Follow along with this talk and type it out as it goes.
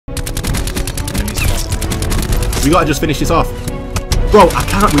We gotta just finish this off. Bro, I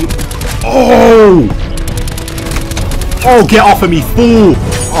can't really... Oh! Oh, get off of me, fool!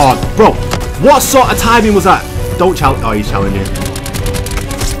 Oh, bro. What sort of timing was that? Don't challenge... Oh, he's challenging.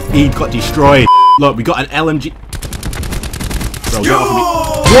 He got destroyed. Look, we got an LMG... Bro, get off of me.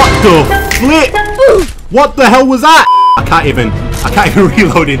 What the flip? What the hell was that? I can't even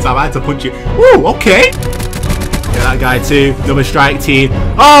reload in time. I had to punch it. Woo, okay. Get that guy too. Double strike team.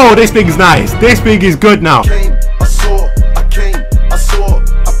 Oh, this thing's nice. This thing is good now.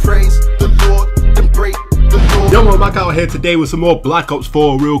 Yo, we're back out here today with some more Black Ops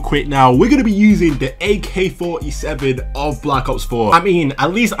 4 real quick now. We're going to be using the AK-47 of Black Ops 4. I mean,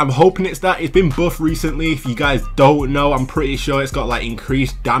 at least I'm hoping it's that. It's been buffed recently. If you guys don't know, I'm pretty sure it's got like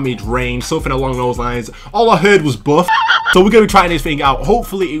increased damage range, something along those lines. All I heard was buff. So we're going to be trying this thing out.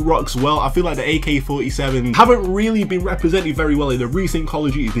 Hopefully it rocks well. I feel like the AK-47 haven't really been represented very well in the recent Call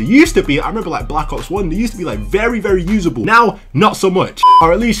of Duty. They used to be, I remember like Black Ops 1, they used to be like very usable. Now, not so much.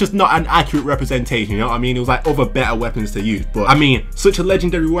 Or at least just not an accurate representation, you know what I mean? It was like other better weapons to use. But I mean, such a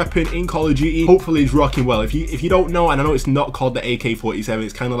legendary weapon in Call of Duty, hopefully it's rocking well. If you don't know, and I know it's not called the AK-47,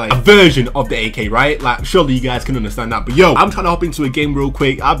 it's kind of like a version of the AK, right? Like, surely you guys can understand that. But yo, I'm trying to hop into a game real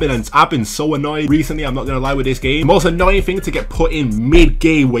quick. I've been so annoyed recently, I'm not gonna lie, with this game. The most annoying thing to get put in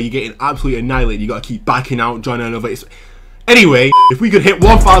mid-game where you're getting absolutely annihilated. You gotta keep backing out, joining another. Anyway, if we could hit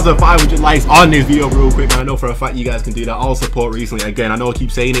 1,500 likes on this video real quick, man, I know for a fact you guys can do that. All support recently, again, I know I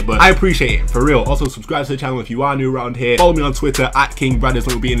keep saying it, but I appreciate it, for real. Also, subscribe to the channel if you are new around here. Follow me on Twitter, at KingBRADERZ, link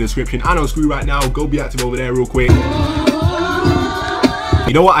will be in the description. And on screen right now, go be active over there real quick.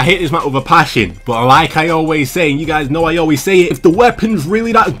 You know what, I hate this match with a passion, but like I always say, and you guys know I always say it, if the weapon's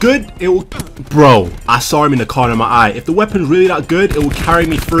really that good, it will... Bro, I saw him in the corner of my eye. If the weapon's really that good, it will carry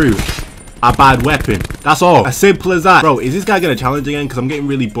me through a bad weapon. That's all. As simple as that. Bro, is this guy gonna challenge again? Because I'm getting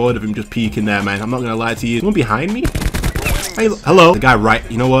really bored of him just peeking there, man. I'm not gonna lie to you. Someone behind me? Hey, hello. The guy right.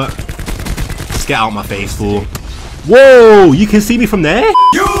 You know what? Just get out my face, fool. Whoa, you can see me from there?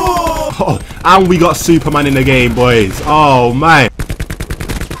 Oh, and we got Superman in the game, boys. Oh, man.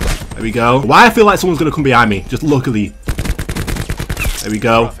 There we go. Why I feel like someone's gonna come behind me? Just luckily. There we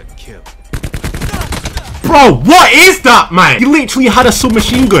go. Bro, what is that, man? He literally had a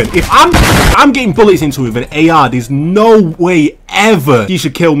submachine gun. If I'm getting bullets into him with an AR, there's no way ever he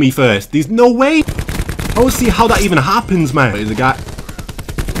should kill me first. There's no way. I don't see how that even happens, man. There's a guy.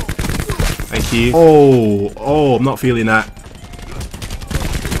 Thank you. Oh, I'm not feeling that.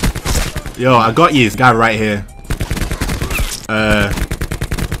 Yo, I got you. This guy right here.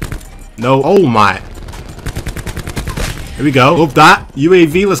 No. Oh my. Here we go. Love that.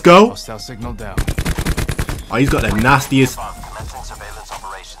 UAV, let's go. Hostile signal down. Oh, he's got the nastiest.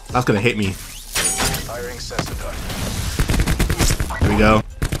 That's gonna hit me. There we go.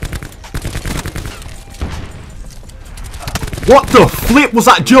 What the flip was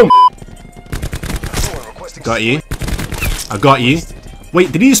that jump? Got you. I got you.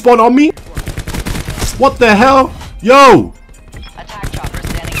 Wait, did he spawn on me? What the hell? Yo!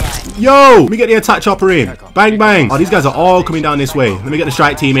 Yo! Let me get the attack chopper in. Bang, bang. Oh, these guys are all coming down this way. Let me get the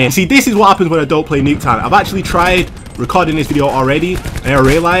strike team in. See, this is what happens when I don't play Nuke Time. I've actually tried recording this video already, and I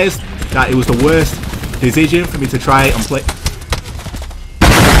realized that it was the worst decision for me to try and play.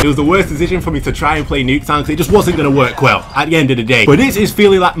 It was the worst decision for me to try and play Nuke Time because it just wasn't going to work well at the end of the day. But this is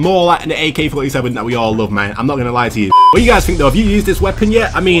feeling like more like an AK-47 that we all love, man. I'm not going to lie to you. What do you guys think though? Have you used this weapon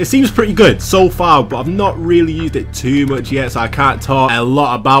yet? I mean, it seems pretty good so far, but I've not really used it too much yet, so I can't talk a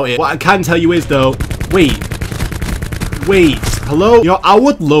lot about it. What I can tell you is though, wait, hello? You know, I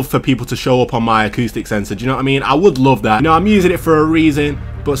would love for people to show up on my acoustic sensor. Do you know what I mean? I would love that. You know, I'm using it for a reason,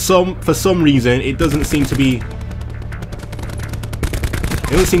 but for some reason, it doesn't seem to be...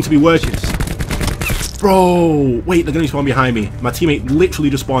 It doesn't seem to be working. Bro, wait, they're gonna spawn behind me. My teammate literally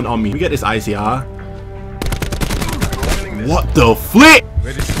just spawned on me. Let me get this ICR. What the flip?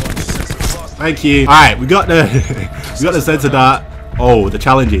 Thank you. Alright, we got the we got the sensor dart. Oh, the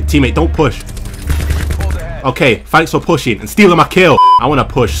challenging. Teammate, don't push. Okay, thanks for pushing and stealing my kill. I wanna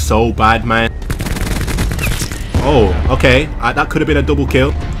push so bad, man. Oh, okay. That could have been a double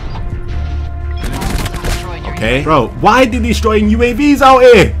kill. Okay. Bro, why are they destroying UAVs out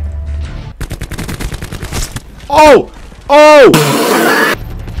here? Oh!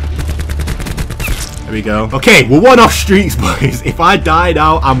 There we go. Okay, we're one off streaks, boys. If I die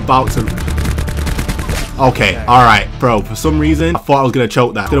now, I'm about to... Okay, alright, bro. For some reason, I thought I was going to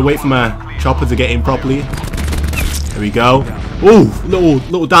choke that. Gonna wait for my chopper to get in properly. There we go. Ooh,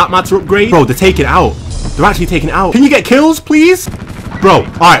 little Dark Matter upgrade. Bro, they're taking it out. They're actually taking it out. Can you get kills, please? Bro,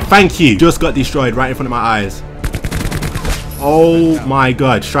 alright, thank you. Just got destroyed right in front of my eyes. Oh my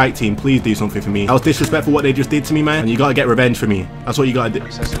god, strike team, please do something for me. That was disrespectful what they just did to me, man. And you gotta get revenge for me. That's what you gotta do.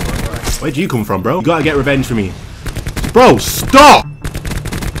 Where'd you come from, bro? You gotta get revenge for me. Bro, stop!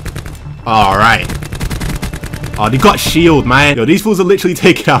 Alright. Oh, they got shield, man. Yo, these fools are literally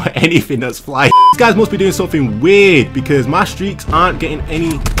taking out anything that's flying. These guys must be doing something weird because my streaks aren't getting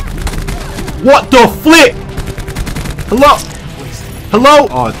any... What the flip? Hello? Hello?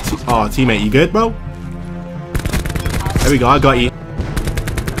 Oh, teammate, you good, bro? There we go, I got you.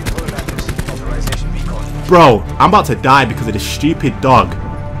 Bro, I'm about to die because of this stupid dog.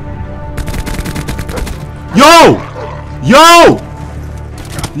 Yo! Yo!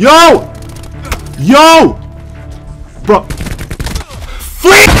 Yo! Yo! Bro.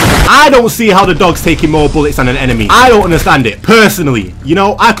 Flip! I don't see how the dog's taking more bullets than an enemy. I don't understand it, personally. You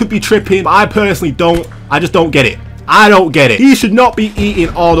know, I could be tripping, but I personally don't. I just don't get it. I don't get it. He should not be eating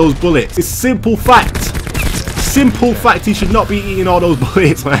all those bullets. It's simple fact. Simple fact, he should not be eating all those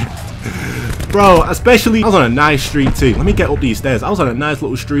bullets, man. Bro, especially, I was on a nice streak too. Let me get up these stairs. I was on a nice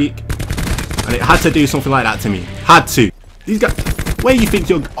little streak. And it had to do something like that to me. Had to. These guys, where you think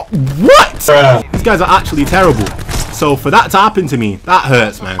you're... What? These guys are actually terrible. So for that to happen to me, that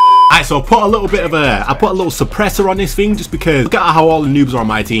hurts, man. Alright, so I put a little bit of a... I put a little suppressor on this thing just because... Look at how all the noobs are on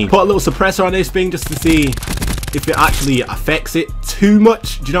my team. Put a little suppressor on this thing just to see if it actually affects it too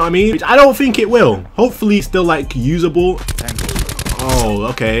much. Do you know what I mean? Which I don't think it will. Hopefully it's still like usable. Oh,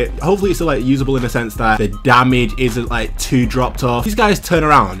 okay. Hopefully it's still like usable in the sense that the damage isn't like too dropped off. These guys turn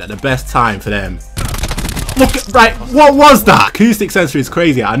around at the best time for them. Look at, right, what was that? Acoustic sensor is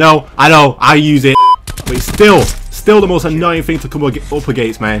crazy. I know, I use it. But it's still the most annoying thing to come up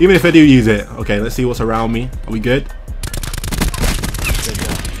against, man. Even if I do use it. Okay, let's see what's around me. Are we good?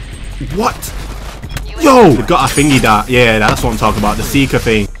 What? Yo! They've got a thingy that. Yeah, that's what I'm talking about. The Seeker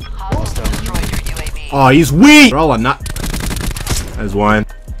thing. Oh, he's weak! We're all on that. There's one.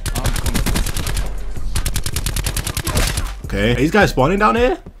 Okay. Are these guys spawning down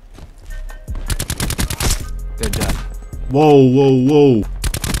here? Whoa, whoa, whoa.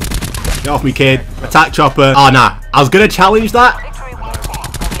 Get off me, kid. Attack chopper. Oh, nah. I was gonna challenge that.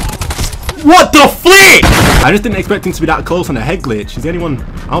 What the flip? I just didn't expect him to be that close on a head glitch. Is the only one?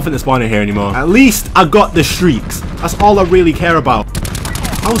 I don't think they're spawning here anymore. At least I got the streaks. That's all I really care about.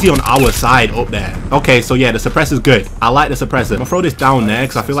 How is he on our side up there? Okay, so yeah, the suppressor's good. I like the suppressor. I'm gonna throw this down there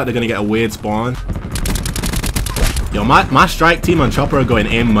because I feel like they're gonna get a weird spawn. Yo, my strike team on chopper are going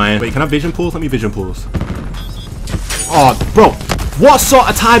in, man. Wait, can I vision pulls? Let me vision pulls. Oh, bro. What sort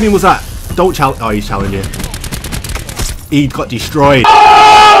of timing was that? Don't challenge. Oh, he's challenging. He got destroyed.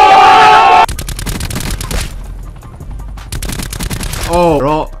 Oh,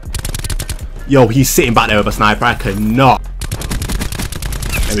 bro. Yo, he's sitting back there with a sniper. I cannot.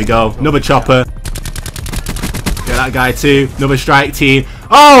 There we go. Another chopper. Get that guy too. Another strike team.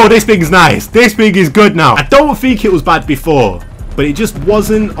 Oh, this thing's nice. This thing is good now. I don't think it was bad before, but it just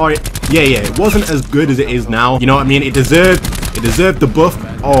wasn't, or yeah, it wasn't as good as it is now. You know what I mean? It deserved the buff.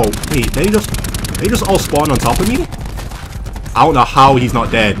 Oh, wait, they just all spawn on top of me? I don't know how he's not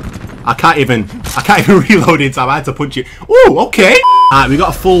dead. I can't even reload in time. I had to punch it. Oh, okay. Alright, we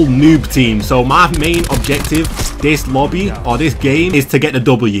got a full noob team. So my main objective this lobby or this game is to get the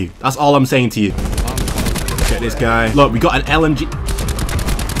W. That's all I'm saying to you. Get this guy. Look, we got an LMG.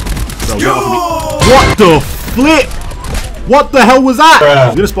 Bro, get off of me. What the flip? What the hell was that?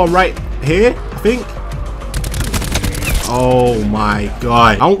 I'm gonna spawn right here, I think. Oh my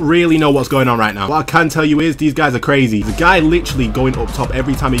god. I don't really know what's going on right now. What I can tell you is these guys are crazy. The guy literally going up top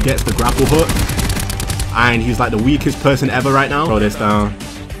every time he gets the grapple hook. And he's like the weakest person ever right now. Throw this down.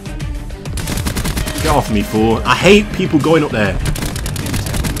 Get off me, fool. I hate people going up there.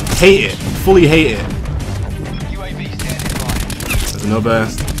 Hate it. Fully hate it. There's another.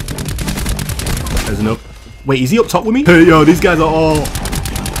 There's another. Wait, is he up top with me? Hey, yo, these guys are all...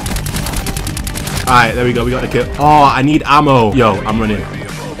 Alright, there we go. We got the kill. Oh, I need ammo. Yo, I'm running.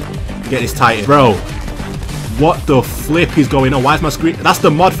 Get this Titan. Bro, what the flip is going on? Why is my screen... That's the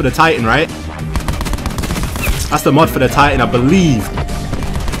mod for the Titan, right? That's the mod for the Titan, I believe.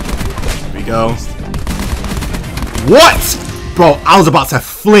 There we go. What? Bro, I was about to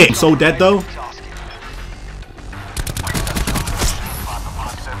flip. I'm so dead, though.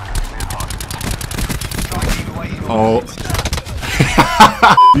 Oh.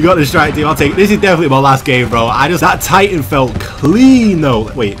 You got the strike team. I'll take it. This is definitely my last game, bro. That Titan felt clean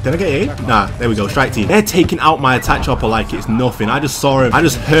though. Wait, did I get A? Nah, there we go. Strike team. They're taking out my attack chopper like it's nothing. I just saw him. I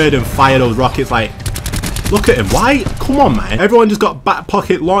just heard him fire those rockets like Look at him. Why? Come on, man. Everyone just got back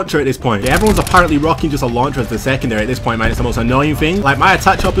pocket launcher at this point. Yeah, everyone's apparently rocking just a launcher as the secondary at this point, man. It's the most annoying thing. Like, my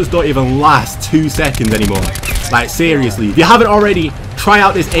attack choppers don't even last 2 seconds anymore. Like, seriously. If you haven't already, try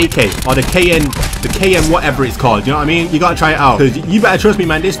out this AK or the KN whatever it's called. You know what I mean? You gotta try it out. Because you better trust me,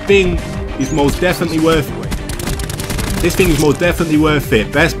 man. This thing is most definitely worth it. This thing is most definitely worth it.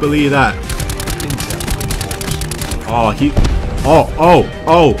 Best believe that. Oh,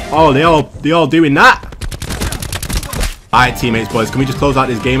 they all doing that. Alright, teammates, boys, can we just close out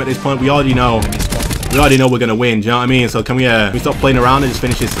this game at this point? We already know we're gonna win. Do you know what I mean? So can we stop playing around and just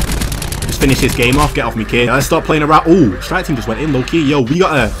finish this game off? Get off me, kid. Let's stop playing around. Oh, strike team just went in, low key. Yo, we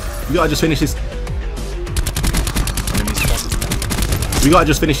gotta just finish this. We gotta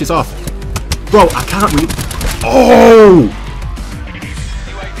just finish this off, bro. I can't read. Oh.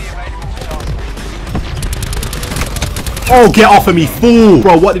 Oh, get off of me, fool!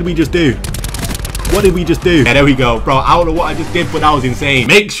 Bro, what did we just do? What did we just do? Yeah, there we go, bro. I don't know what I just did, but that was insane.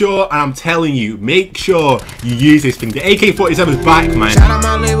 Make sure, and I'm telling you, make sure you use this thing. The AK-47 is back, man. Shout out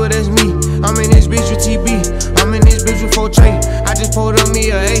my label, that's me. I'm in this bitch with TB. I'm in this bitch with 4 tray. I just pulled up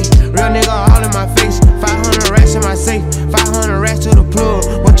me a A. Real nigga all in my face. 500 racks in my safe. 500 racks to the plug.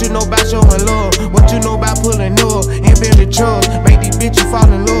 What you know about showing love? What you know about pulling up? And been the trust. Make these bitches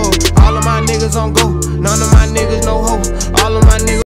fall in love. All of my niggas on go. None of my niggas